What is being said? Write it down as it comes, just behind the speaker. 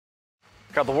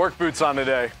Got the work boots on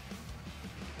today.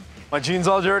 My jeans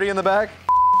all dirty in the back?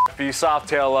 For you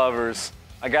Softail lovers,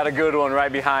 I got a good one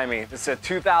right behind me. It's a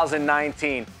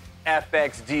 2019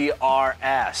 FXDRS.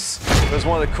 It was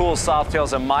one of the coolest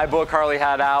Softails in my book Harley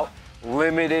had out.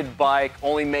 Limited bike,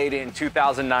 only made it in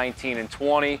 2019 and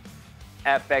 20.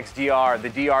 FXDR, the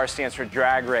DR stands for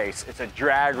drag race. It's a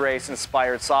drag race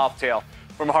inspired Softail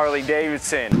from Harley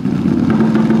Davidson.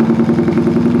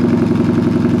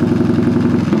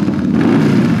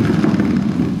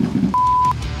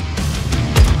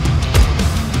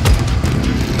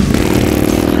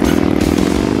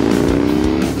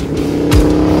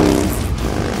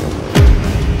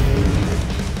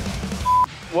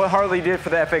 What Harley did for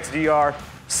the FXDR,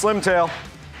 slim tail,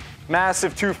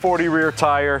 massive 240 rear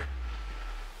tire.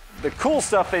 The cool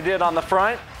stuff they did on the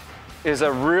front is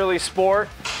a really sport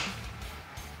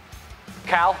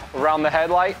cowl around the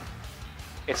headlight.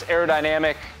 It's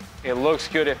aerodynamic, it looks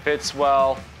good, it fits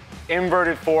well.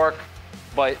 Inverted fork,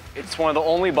 but it's one of the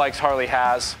only bikes Harley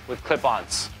has with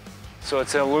clip-ons. So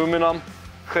it's an aluminum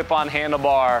clip-on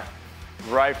handlebar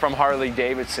right from Harley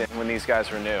Davidson when these guys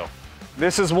were new.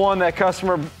 This is one that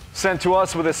customer sent to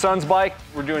us with his son's bike.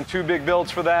 We're doing 2 big builds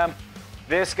for them.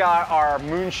 This got our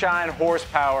Moonshine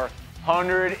horsepower,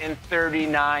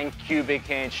 139 cubic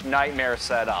inch nightmare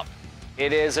setup.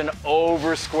 It is an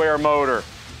over square motor.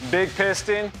 Big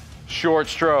piston, short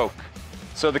stroke.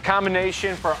 So the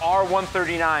combination for our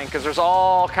 139, because there's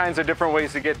all kinds of different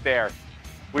ways to get there.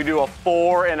 We do a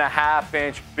 4.5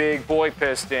 inch big boy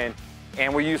piston,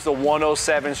 and we use the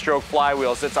 107 stroke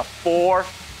flywheels. It's a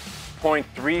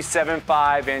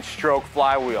 4.375 inch stroke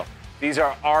flywheel. These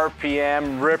are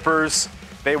RPM rippers.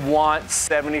 They want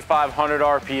 7,500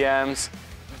 RPMs.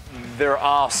 They're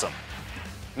awesome.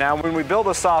 Now, when we build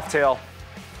a Softail,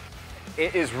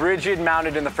 it is rigid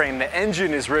mounted in the frame. The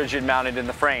engine is rigid mounted in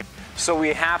the frame. So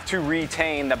we have to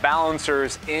retain the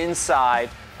balancers inside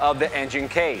of the engine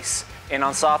case. And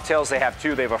on Softails, they have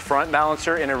 2. They have a front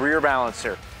balancer and a rear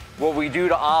balancer. What we do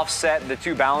to offset the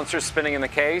 2 balancers spinning in the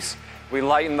case, we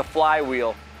lighten the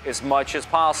flywheel as much as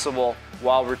possible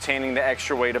while retaining the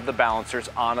extra weight of the balancers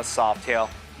on a Softail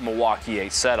Milwaukee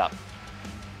 8 setup.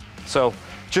 So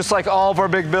just like all of our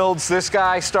big builds, this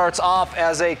guy starts off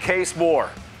as a case bore.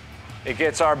 It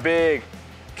gets our big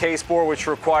case bore, which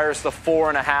requires the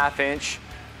 4.5 inch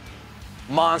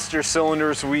monster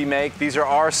cylinders we make. These are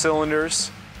our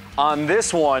cylinders. On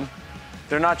this one,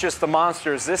 they're not just the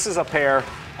monsters. This is a pair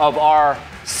of our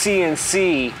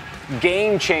CNC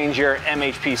game changer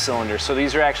MHP cylinders. So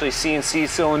these are actually CNC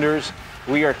cylinders.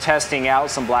 We are testing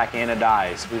out some black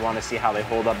anodize. We want to see how they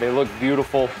hold up. They look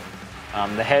beautiful.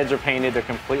 The heads are painted, they're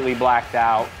completely blacked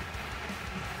out.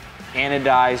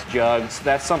 Anodized jugs,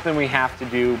 that's something we have to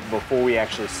do before we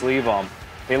actually sleeve them.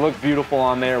 They look beautiful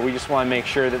on there. We just want to make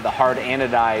sure that the hard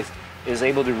anodize is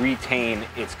able to retain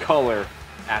its color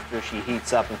after she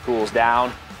heats up and cools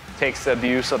down. Takes the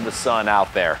abuse of the sun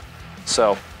out there.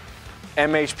 So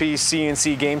MHP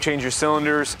CNC game changer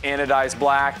cylinders, anodized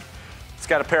black. It's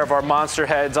got a pair of our monster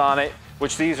heads on it,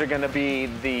 which these are going to be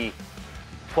the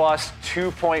plus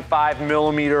 2.5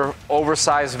 millimeter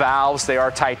oversized valves. They are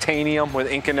titanium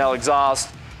with Inconel exhaust.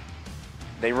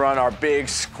 They run our big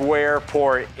square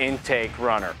port intake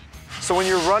runner. So when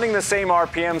you're running the same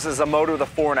RPMs as a motor with a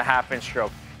 4.5 inch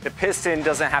stroke, the piston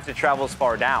doesn't have to travel as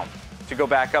far down to go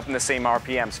back up in the same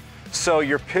RPMs. So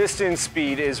your piston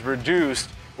speed is reduced,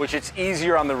 which it's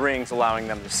easier on the rings, allowing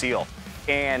them to seal.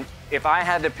 And if I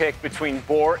had to pick between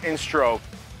bore and stroke,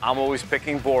 I'm always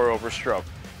picking bore over stroke.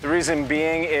 The reason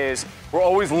being is we're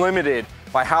always limited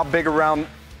by how big around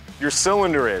your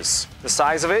cylinder is. The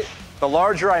size of it, the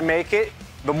larger I make it,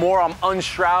 the more I'm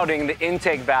unshrouding the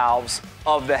intake valves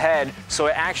of the head, so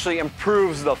it actually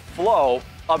improves the flow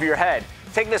of your head.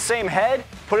 Take the same head,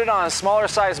 put it on a smaller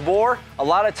size bore, a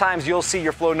lot of times you'll see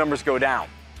your flow numbers go down.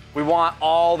 We want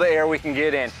all the air we can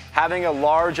get in. Having a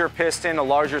larger piston, a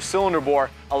larger cylinder bore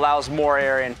allows more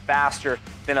air in faster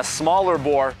than a smaller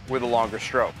bore with a longer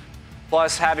stroke.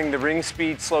 Plus, having the ring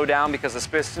speed slow down because the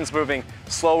piston's moving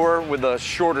slower with a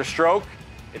shorter stroke,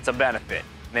 it's a benefit.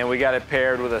 And then we got it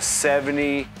paired with a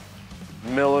 70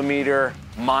 millimeter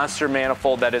monster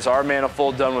manifold. That is our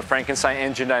manifold done with Frankenstein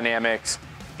engine dynamics,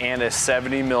 and a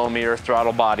 70 millimeter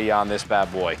throttle body on this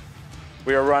bad boy.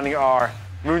 We are running our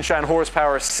Moonshine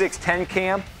horsepower 610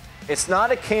 cam. It's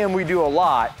not a cam we do a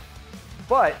lot,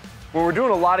 but when we're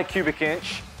doing a lot of cubic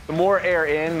inch, the more air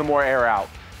in, the more air out.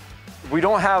 We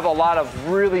don't have a lot of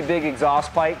really big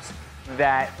exhaust pipes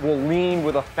that will lean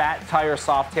with a fat tire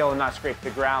Softail and not scrape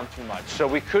the ground too much. So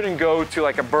we couldn't go to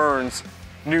like a Burns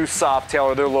new Softail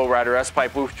or their Lowrider S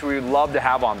pipe, which we'd love to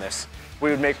have on this. we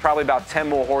would make probably about 10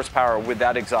 more horsepower with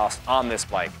that exhaust on this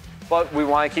bike. But we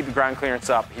want to keep the ground clearance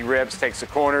up. He rips, takes the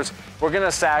corners. We're going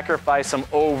to sacrifice some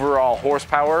overall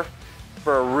horsepower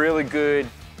for a really good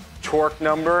torque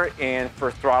number and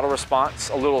for throttle response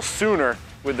a little sooner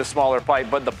with the smaller pipe,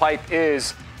 but the pipe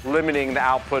is limiting the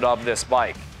output of this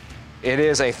bike. It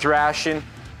is a Thrashin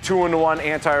 2-in-1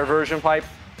 anti-reversion pipe.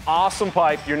 Awesome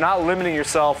pipe. You're not limiting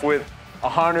yourself with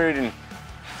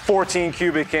 114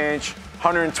 cubic inch,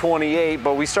 128,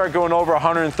 but we start going over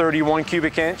 131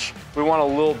 cubic inch. We want a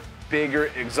little bigger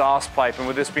exhaust pipe, and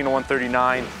with this being a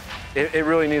 139, it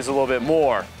really needs a little bit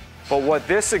more. But what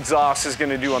this exhaust is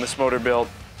gonna do on this motor build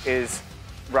is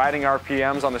riding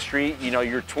RPMs on the street, you know,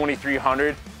 your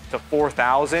 2,300 to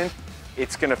 4,000,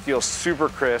 it's gonna feel super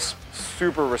crisp,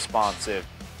 super responsive.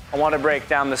 I wanna break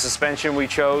down the suspension we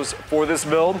chose for this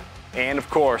build, and of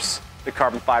course, the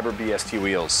carbon fiber BST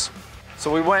wheels.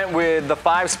 So we went with the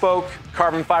 5-spoke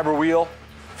carbon fiber wheel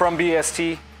from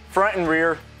BST, front and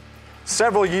rear.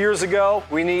 Several years ago,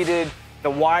 we needed the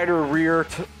wider rear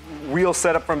wheel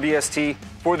setup from BST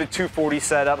for the 240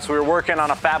 setup, so we were working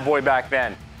on a Fat Boy back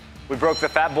then. We broke the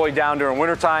Fat Boy down during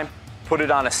wintertime, put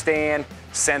it on a stand,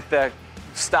 sent the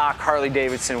stock Harley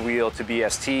Davidson wheel to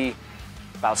BST.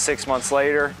 About 6 months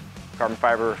later, carbon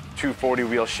fiber 240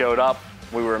 wheel showed up,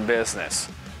 we were in business.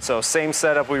 So same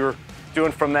setup we were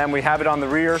doing from them, we have it on the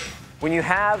rear. When you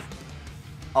have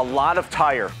a lot of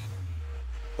tire,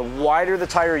 the wider the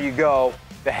tire you go,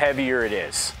 the heavier it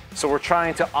is. So we're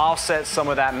trying to offset some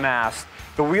of that mass.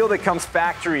 The wheel that comes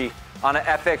factory on an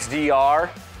FXDR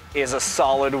is a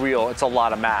solid wheel. It's a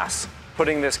lot of mass.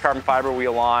 Putting this carbon fiber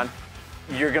wheel on,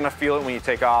 you're gonna feel it when you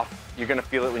take off. You're gonna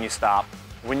feel it when you stop.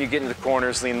 When you get into the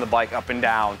corners, leaning the bike up and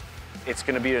down, it's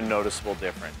gonna be a noticeable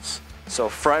difference. So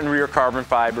front and rear carbon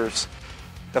fibers.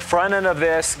 The front end of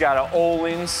this got an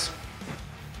Öhlins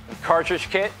cartridge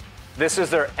kit. This is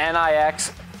their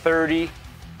NIX 30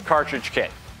 cartridge kit.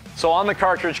 So on the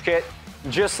cartridge kit,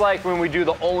 just like when we do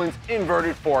the Öhlins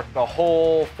inverted fork, the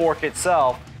whole fork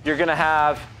itself, you're gonna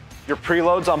have your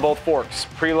preloads on both forks.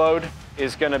 Preload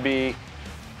is gonna be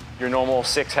your normal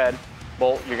 6-head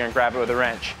bolt. You're gonna grab it with a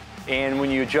wrench. And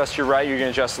when you adjust your right, you're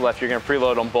gonna adjust the left. You're gonna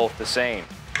preload them both the same.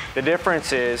 The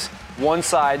difference is one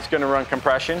side's gonna run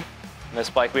compression. On this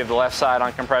bike, we have the left side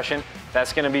on compression.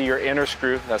 That's gonna be your inner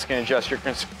screw. That's gonna adjust your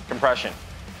compression.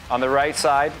 On the right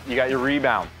side, you got your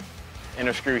rebound.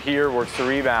 Inner screw here works the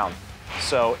rebound.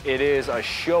 So it is a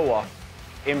Showa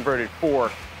inverted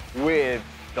fork with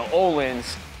the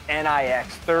Öhlins NIX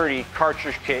 30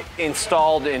 cartridge kit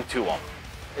installed into them.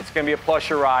 It's gonna be a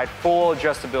plusher ride, full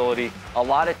adjustability, a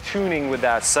lot of tuning with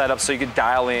that setup so you can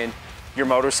dial in your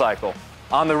motorcycle.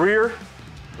 On the rear,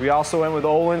 we also went with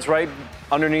Öhlins right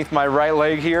underneath my right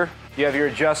leg here. You have your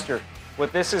adjuster.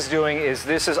 What this is doing is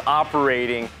this is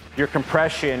operating your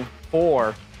compression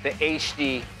for the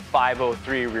HD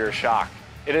 503 rear shock.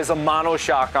 It is a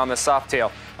monoshock on the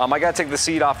Softail. I gotta take the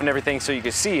seat off and everything so you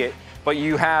can see it, but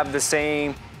you have the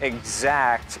same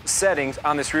exact settings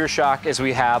on this rear shock as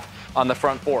we have on the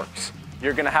front forks.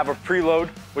 You're gonna have a preload,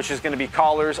 which is gonna be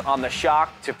collars on the shock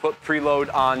to put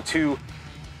preload onto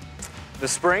the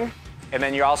spring, and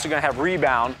then you're also gonna have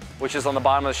rebound, which is on the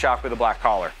bottom of the shock with a black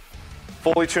collar.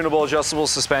 Fully tunable, adjustable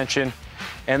suspension,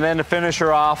 and then to finish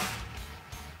her off,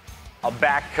 a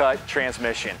back cut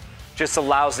transmission. Just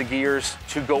allows the gears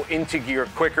to go into gear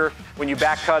quicker. When you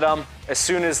back cut them, as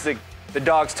soon as the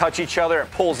dogs touch each other,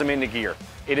 it pulls them into gear.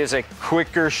 It is a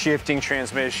quicker shifting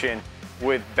transmission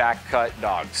with back cut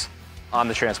dogs on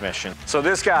the transmission. So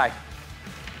this guy,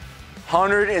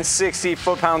 160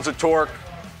 foot-pounds of torque.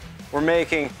 We're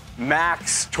making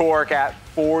max torque at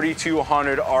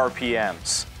 4,200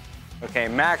 RPMs. Okay,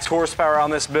 max horsepower on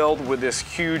this build with this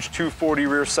huge 240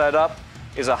 rear setup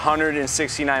is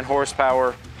 169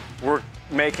 horsepower. We're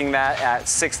making that at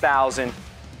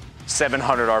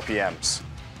 6,700 RPMs.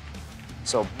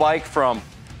 So bike from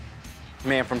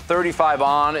 35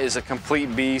 on is a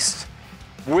complete beast.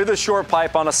 With a short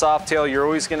pipe on a Softail, you're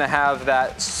always gonna have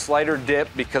that slighter dip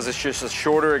because it's just a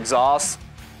shorter exhaust,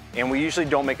 and we usually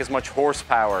don't make as much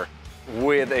horsepower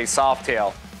with a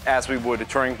Softail as we would a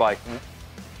touring bike.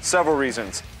 Several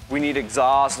reasons. We need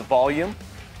exhaust volume.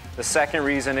 The second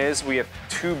reason is we have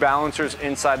 2 balancers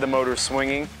inside the motor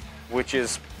swinging, which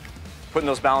is putting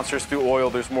those balancers through oil.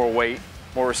 There's more weight,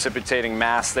 more reciprocating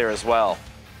mass there as well.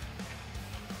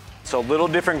 So a little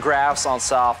different graphs on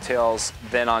Softails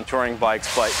than on touring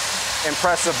bikes, but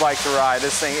impressive bike to ride.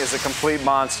 This thing is a complete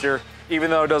monster. Even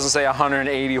though it doesn't say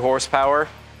 180 horsepower,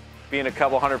 being a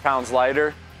couple 100 pounds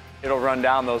lighter, it'll run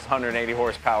down those 180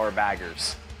 horsepower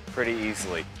baggers pretty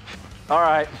easily. All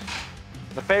right,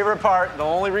 The favorite part, the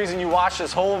only reason you watch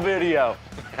this whole video.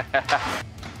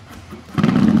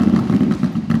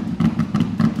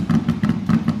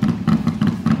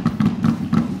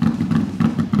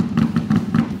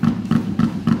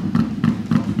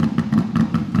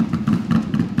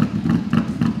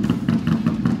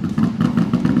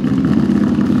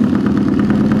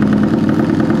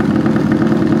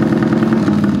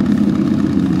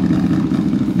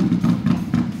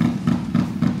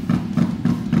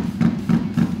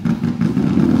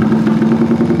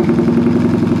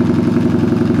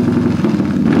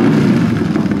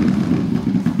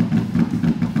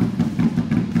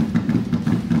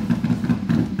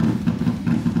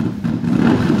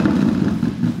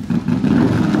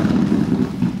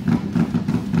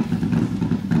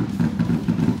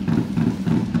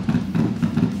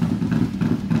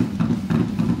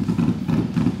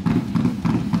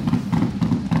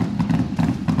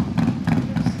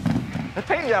 The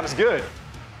paint job's good.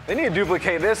 They need to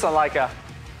duplicate this on like a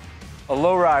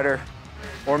lowrider,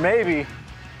 or maybe,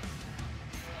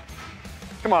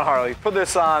 come on Harley, put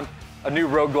this on a new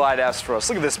Road Glide S for us.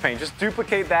 Look at this paint, just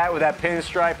duplicate that with that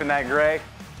pinstripe and that gray.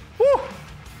 Woo!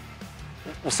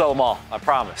 We'll sell them all, I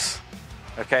promise.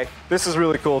 Okay, this is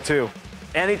really cool too.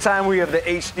 Anytime we have the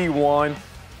HD1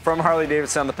 from Harley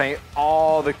Davidson on the paint,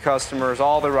 all the customers,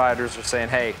 all the riders are saying,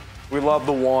 hey, we love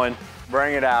the one,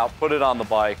 bring it out, put it on the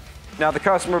bike. Now the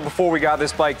customer, before we got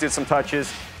this bike, did some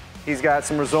touches. He's got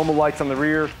some Rizoma lights on the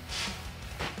rear.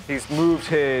 He's moved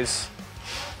his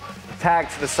tag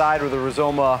to the side with the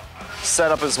Rizoma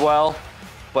setup as well.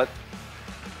 But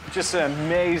just an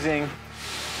amazing,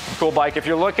 cool bike. If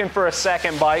you're looking for a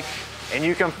second bike and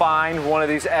you can find one of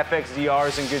these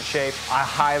FXDRs in good shape, I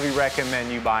highly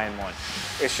recommend you buying one.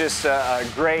 It's just a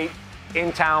great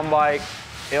in-town bike.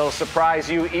 It'll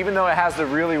surprise you. Even though it has the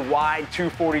really wide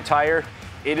 240 tire,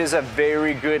 it is a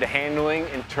very good handling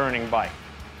and turning bike.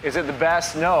 Is it the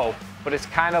best? No, but it's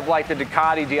kind of like the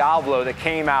Ducati Diavolo that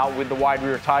came out with the wide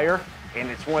rear tire, and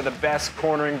it's one of the best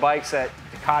cornering bikes that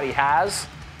Ducati has.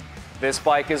 This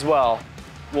bike as well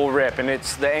will rip, and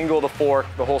it's the angle of the fork,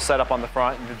 the whole setup on the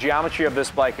front. The geometry of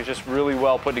this bike is just really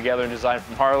well put together and designed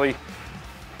from Harley.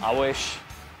 I wish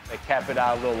they kept it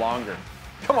out a little longer.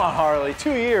 Come on Harley,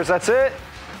 2 years, that's it?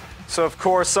 So of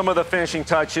course, some of the finishing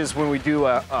touches when we do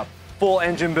a full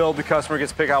engine build, the customer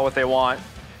gets to pick out what they want.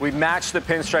 We matched the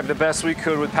pinstripe the best we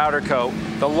could with powder coat.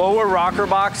 The lower rocker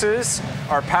boxes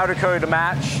are powder coated to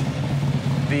match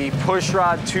the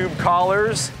pushrod tube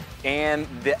collars and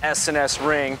the S&S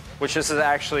ring, which this is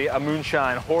actually a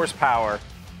Moonshine horsepower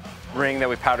ring that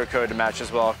we powder coated to match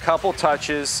as well. A couple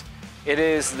touches. It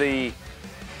is the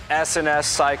S&S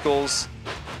Cycles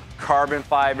carbon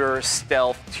fiber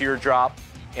stealth teardrop,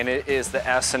 and it is the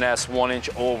S&S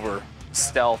 1-inch over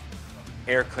stealth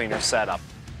air cleaner setup.